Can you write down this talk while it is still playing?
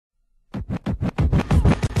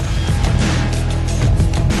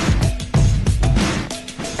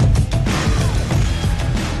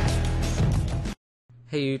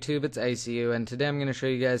Hey YouTube, it's ICU, and today I'm going to show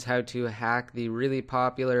you guys how to hack the really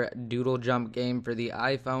popular Doodle Jump game for the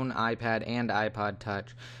iPhone, iPad, and iPod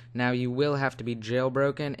Touch. Now, you will have to be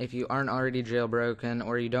jailbroken. If you aren't already jailbroken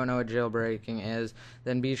or you don't know what jailbreaking is,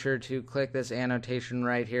 then be sure to click this annotation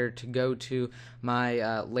right here to go to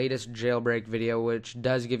my latest jailbreak video, which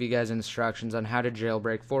does give you guys instructions on how to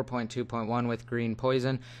jailbreak 4.2.1 with green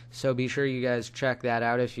poison. So be sure you guys check that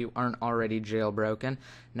out if you aren't already jailbroken.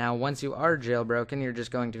 Now, once you are jailbroken, you're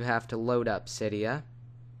just going to have to load up Cydia.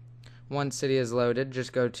 Once Cydia is loaded,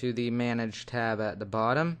 just go to the Manage tab at the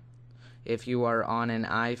bottom. If you are on an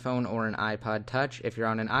iPhone or an iPod Touch, if you're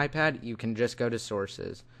on an iPad, you can just go to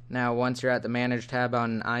Sources. Now, once you're at the Manage tab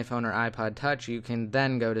on an iPhone or iPod Touch, you can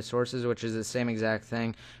then go to Sources, which is the same exact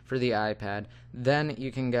thing for the iPad. Then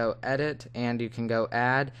you can go Edit, and you can go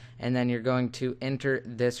Add, and then you're going to enter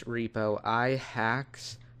this repo,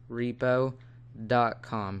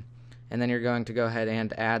 ihacksrepo.com. And then you're going to go ahead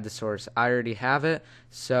and add the source. I already have it,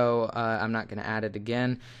 so I'm not going to add it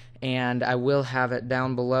again. And I will have it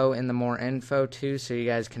down below in the more info too, so you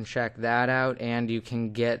guys can check that out and you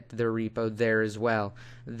can get the repo there as well.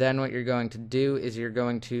 Then what you're going to do is you're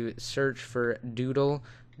going to search for Doodle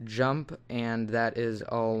Jump, and that is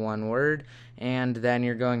all one word. And then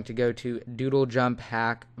you're going to go to Doodle Jump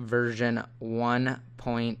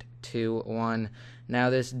Hackv1.21. Now,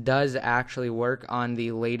 this does actually work on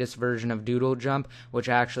the latest version of Doodle Jump, which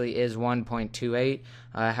actually is 1.28.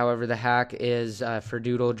 However, the hack is for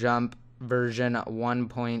Doodle Jump version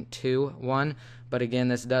 1.21. But again,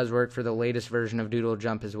 this does work for the latest version of Doodle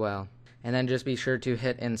Jump as well. And then just be sure to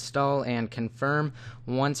hit install and confirm.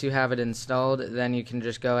 Once you have it installed, then you can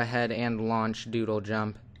just go ahead and launch Doodle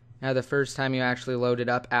Jump. Now, the first time you actually load it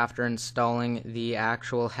up after installing the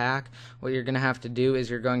actual hack, what you're going to have to do is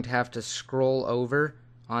you're going to have to scroll over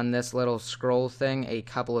on this little scroll thing a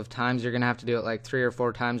couple of times. You're going to have to do it like 3 or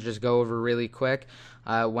 4 times. Just go over really quick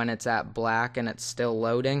when it's at black and it's still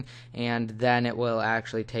loading, and then it will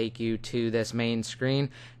actually take you to this main screen.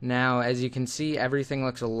 Now, as you can see, everything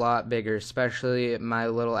looks a lot bigger, especially my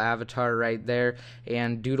little avatar right there,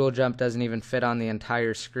 and Doodle Jump doesn't even fit on the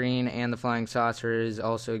entire screen, and the flying saucer is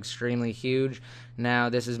also extremely huge. Now,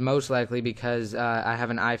 this is most likely because I have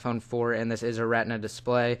an iPhone 4 and this is a Retina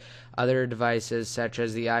display. Other devices such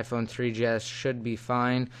as the iPhone 3GS should be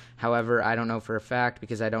fine. However, I don't know for a fact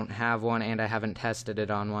because I don't have one and I haven't tested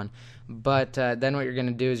it on one. But then what you're going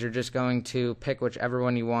to do is you're just going to pick whichever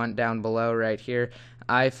one you want down below right here.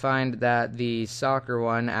 I find that the soccer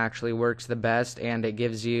one actually works the best and it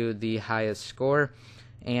gives you the highest score.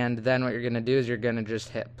 And then what you're going to do is you're going to just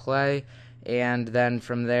hit play. And then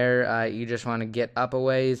from there, you just want to get up a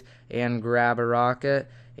ways and grab a rocket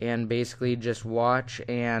and basically just watch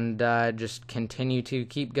and just continue to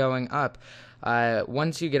keep going up.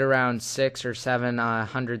 Once you get around 600,000 or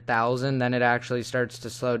 700,000, then it actually starts to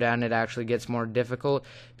slow down. It actually gets more difficult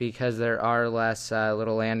because there are less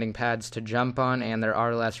little landing pads to jump on, and there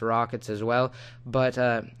are less rockets as well. But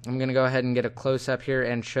I'm going to go ahead and get a close-up here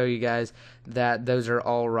and show you guys that those are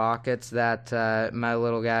all rockets that my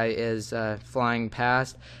little guy is flying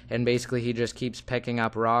past, and basically he just keeps picking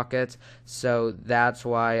up rockets. So that's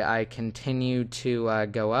why I continue to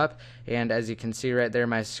go up, and as you can see right there,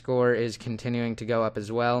 my score is continuing to go up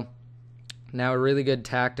as well. Now, a really good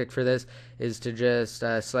tactic for this is to just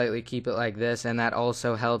slightly keep it like this, and that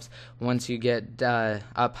also helps once you get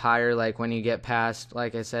up higher, like when you get past,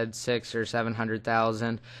 like I said, 600,000 or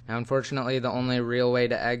 700,000. Now, unfortunately, the only real way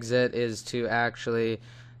to exit is to actually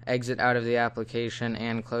exit out of the application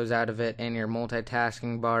and close out of it in your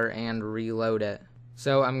multitasking bar and reload it.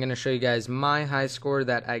 So I'm going to show you guys my high score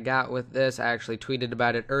that I got with this. I actually tweeted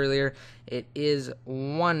about it earlier. It is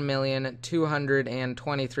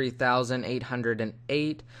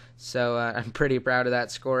 1,223,808. So I'm pretty proud of that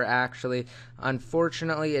score, actually.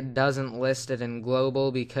 Unfortunately, it doesn't list it in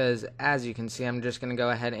global because, as you can see, I'm just going to go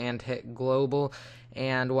ahead and hit global.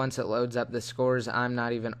 And once it loads up the scores, I'm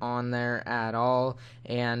not even on there at all.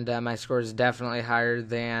 And my score is definitely higher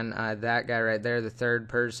than that guy right there, the third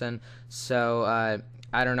person. So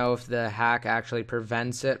I don't know if the hack actually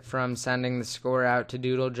prevents it from sending the score out to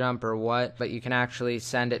Doodle Jump or what, but you can actually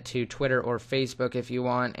send it to Twitter or Facebook if you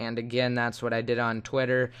want. And again, that's what I did on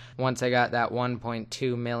Twitter once I got that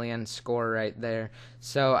 1.2 million score right there.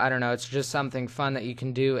 So I don't know, it's just something fun that you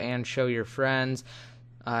can do and show your friends.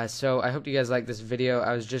 So I hope you guys like this video.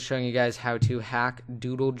 I was just showing you guys how to hack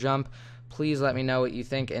Doodle Jump. Please let me know what you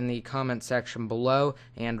think in the comment section below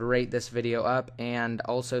and rate this video up, and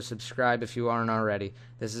also subscribe if you aren't already.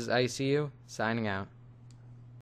 This is ICU signing out.